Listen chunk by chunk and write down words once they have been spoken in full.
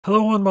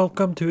Hello and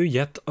welcome to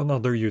yet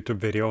another YouTube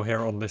video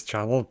here on this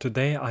channel.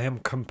 Today I am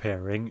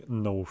comparing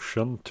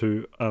Notion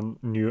to a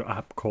new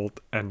app called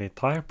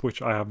Anytype,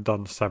 which I have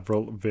done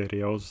several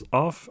videos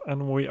of,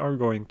 and we are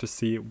going to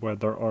see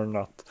whether or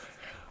not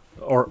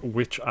or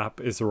which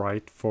app is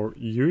right for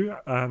you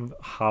and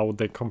how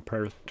they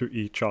compare to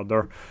each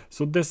other.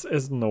 So this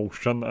is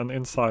Notion, and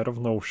inside of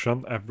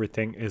Notion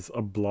everything is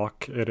a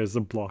block. It is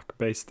a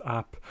block-based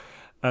app.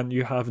 And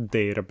you have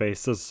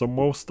databases, so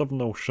most of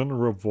Notion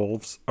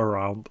revolves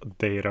around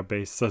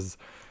databases.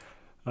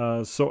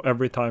 So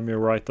every time you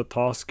write a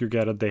task, you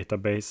get a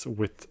database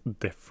with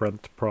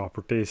different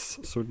properties.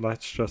 So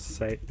let's just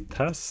say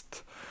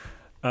test.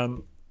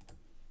 And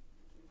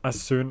as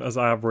soon as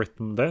I have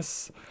written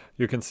this,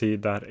 you can see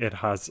that it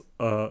has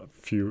a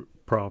few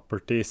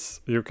properties.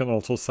 You can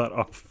also set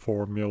up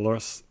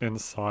formulas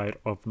inside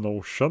of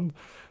Notion.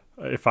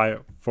 If I,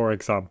 for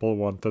example,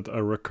 wanted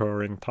a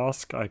recurring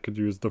task, I could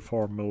use the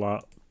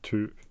formula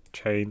to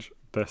change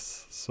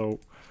this. So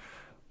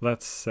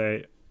let's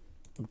say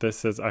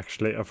this is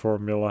actually a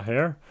formula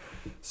here.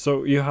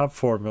 So you have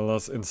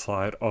formulas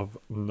inside of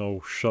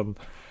Notion,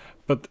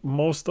 but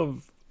most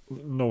of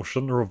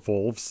Notion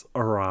revolves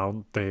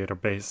around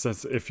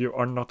databases. If you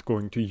are not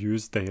going to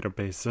use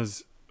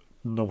databases,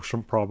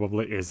 Notion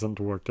probably isn't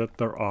worth it.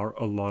 There are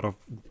a lot of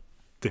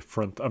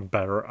different and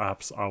better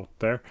apps out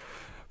there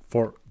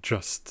for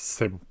just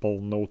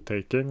simple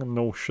note-taking.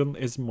 Notion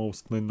is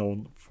mostly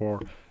known for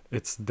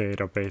its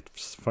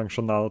database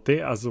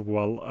functionality, as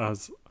well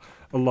as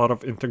a lot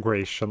of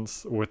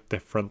integrations with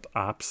different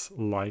apps,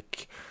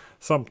 like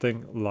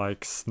something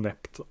like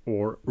Snipped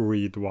or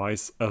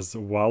Readwise as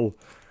well,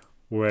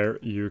 where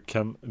you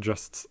can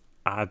just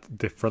add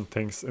different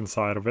things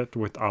inside of it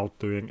without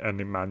doing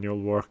any manual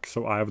work.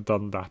 So I have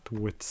done that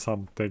with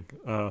something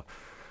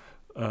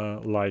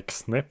like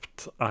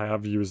Snipped. I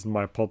have used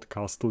my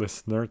podcast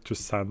listener to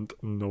send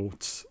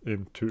notes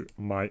into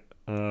my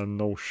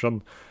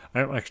Notion.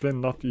 I'm actually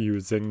not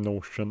using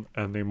Notion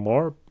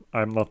anymore.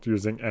 I'm not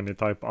using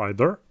anytype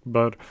either,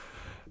 but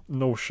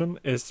Notion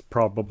is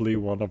probably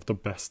one of the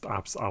best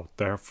apps out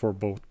there for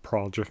both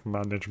project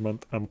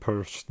management and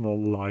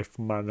personal life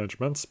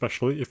management,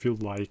 especially if you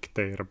like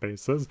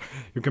databases.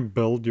 You can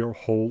build your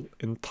whole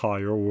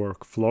entire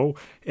workflow.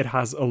 It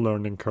has a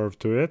learning curve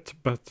to it,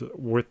 but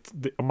with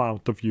the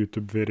amount of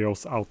YouTube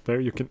videos out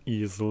there, you can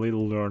easily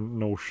learn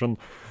Notion.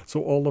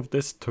 So all of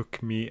this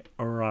took me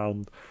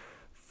around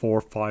 4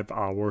 or 5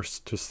 hours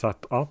to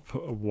set up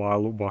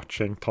while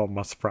watching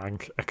Thomas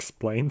Frank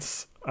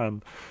explains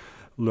and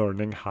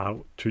learning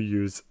how to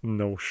use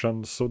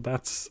Notion. So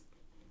that's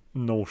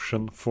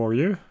Notion for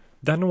you.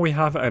 Then we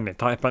have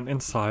anytype, and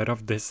inside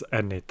of this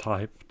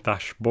anytype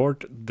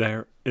dashboard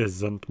there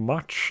isn't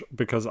much,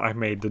 because I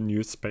made a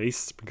new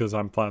space because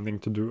I'm planning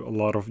to do a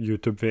lot of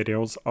YouTube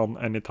videos on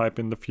anytype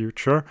in the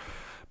future.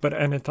 But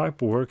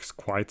anytype works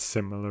quite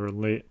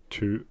similarly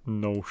to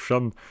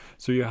Notion.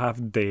 So you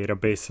have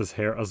databases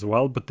here as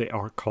well, but they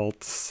are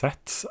called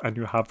sets, and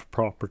you have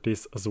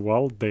properties as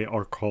well. They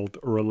are called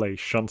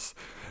relations.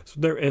 So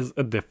there is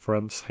a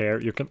difference here.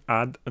 You can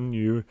add a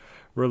new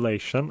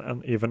relation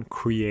and even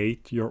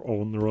create your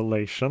own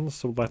relation.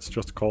 So let's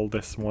just call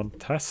this one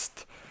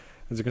test.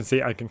 As you can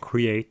see, I can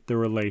create the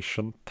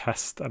relation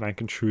test, and I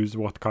can choose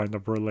what kind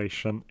of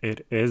relation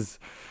it is.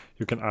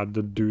 You can add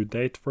the due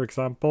date, for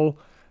example,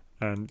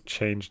 and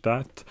change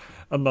that.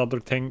 Another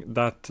thing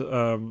that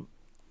that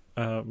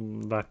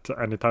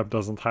anytype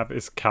doesn't have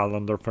is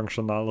calendar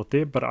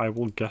functionality, but I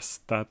will guess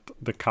that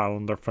the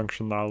calendar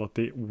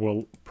functionality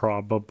will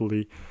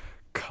probably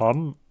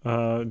come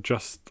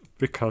just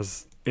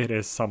because it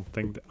is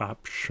something the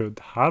app should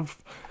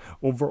have.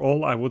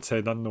 Overall, I would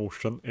say that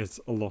Notion is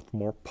a lot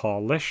more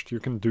polished.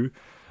 You can do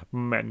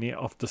many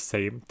of the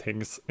same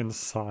things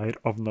inside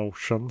of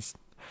Notions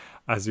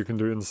as you can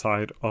do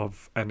inside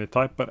of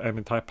anytype, but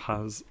anytype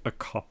has a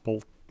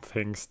couple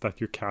things that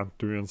you can't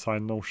do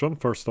inside Notion.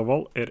 First of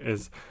all, it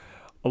is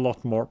a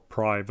lot more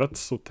private,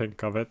 so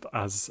think of it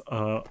as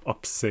a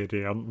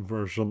Obsidian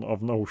version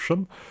of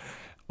Notion.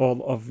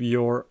 All of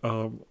your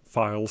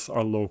files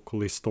are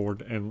locally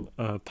stored in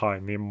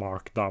tiny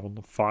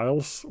markdown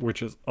files,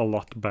 which is a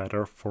lot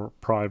better for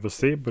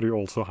privacy, but you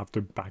also have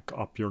to back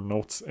up your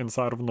notes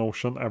inside of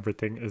Notion.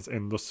 Everything is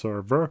in the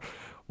server,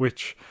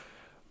 which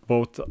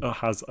both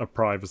has a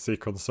privacy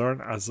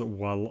concern as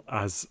well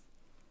as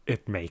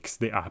it makes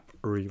the app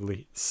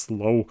really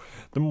slow.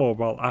 The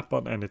mobile app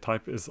on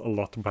anytype is a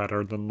lot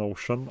better than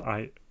Notion.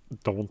 I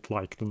don't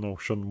like the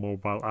Notion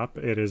mobile app.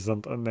 It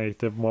isn't a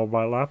native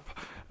mobile app.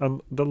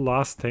 And the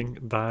last thing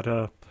that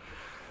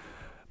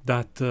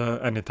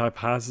anytype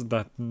has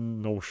that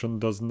Notion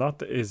does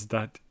not is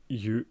that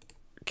you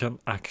can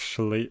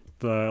actually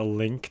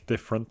link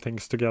different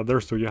things together.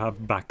 So you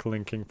have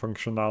backlinking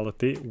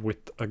functionality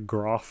with a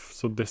graph.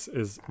 So this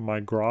is my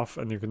graph,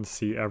 and you can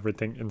see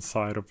everything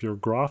inside of your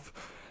graph.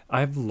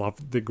 I've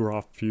loved the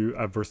graph view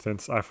ever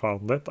since I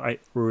found it. I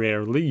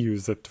rarely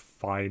use it to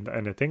find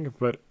anything,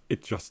 but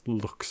it just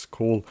looks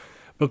cool.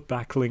 But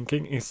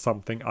backlinking is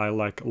something I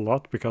like a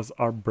lot because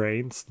our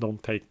brains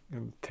don't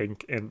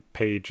think in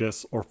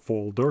pages or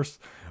folders.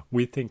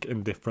 We think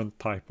in different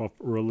type of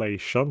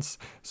relations.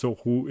 So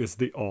who is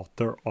the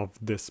author of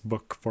this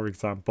book, for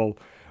example,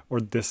 or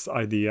this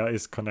idea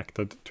is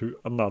connected to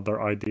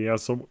another idea.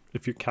 So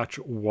if you catch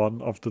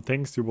one of the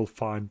things, you will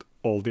find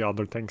all the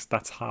other things.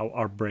 That's how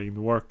our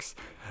brain works.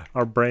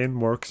 Our brain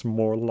works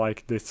more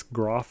like this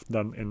graph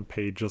than in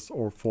pages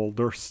or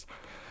folders.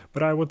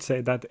 But I would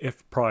say that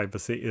if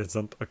privacy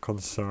isn't a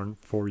concern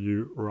for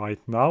you right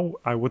now,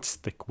 I would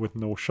stick with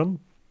Notion.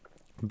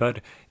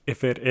 But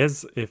if it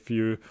is, if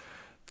you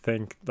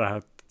think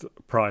that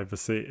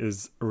privacy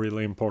is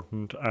really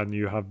important and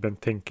you have been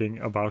thinking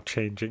about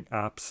changing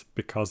apps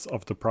because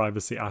of the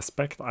privacy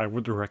aspect, I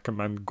would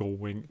recommend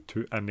going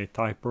to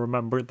anytype.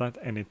 Remember that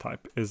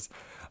anytype is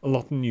a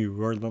lot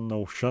newer than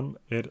Notion.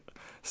 It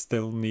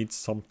still needs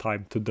some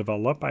time to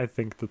develop. I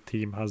think the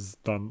team has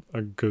done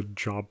a good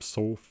job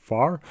so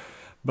far,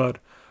 but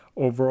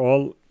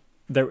overall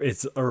there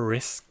is a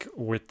risk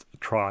with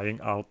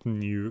trying out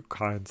new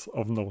kinds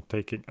of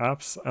note-taking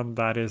apps, and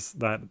that is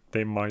that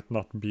they might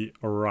not be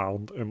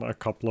around in a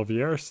couple of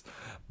years.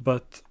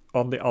 But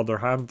on the other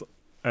hand,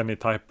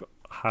 anytype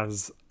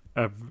has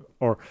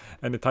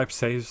anytype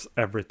saves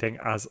everything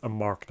as a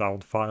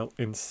markdown file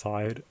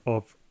inside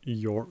of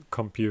your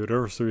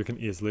computer, so you can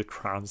easily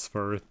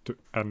transfer it to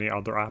any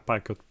other app. I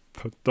could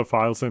put the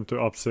files into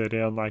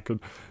Obsidian, I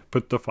could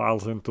put the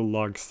files into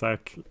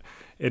Logseq.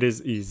 It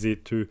is easy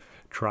to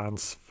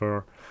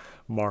transfer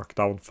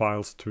markdown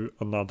files to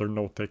another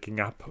note-taking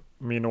app.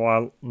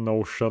 Meanwhile,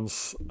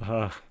 Notion's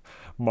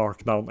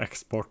markdown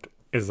export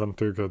isn't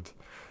too good.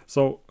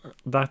 So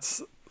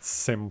that's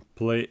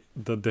simply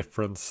the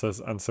differences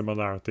and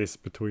similarities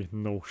between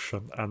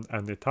Notion and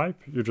anytype.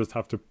 You just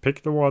have to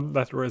pick the one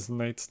that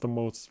resonates the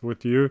most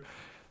with you.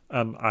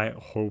 And I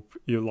hope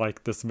you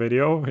liked this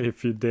video.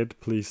 If you did,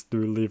 please do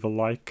leave a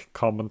like,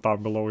 comment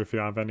down below if you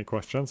have any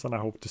questions, and I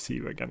hope to see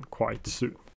you again quite soon.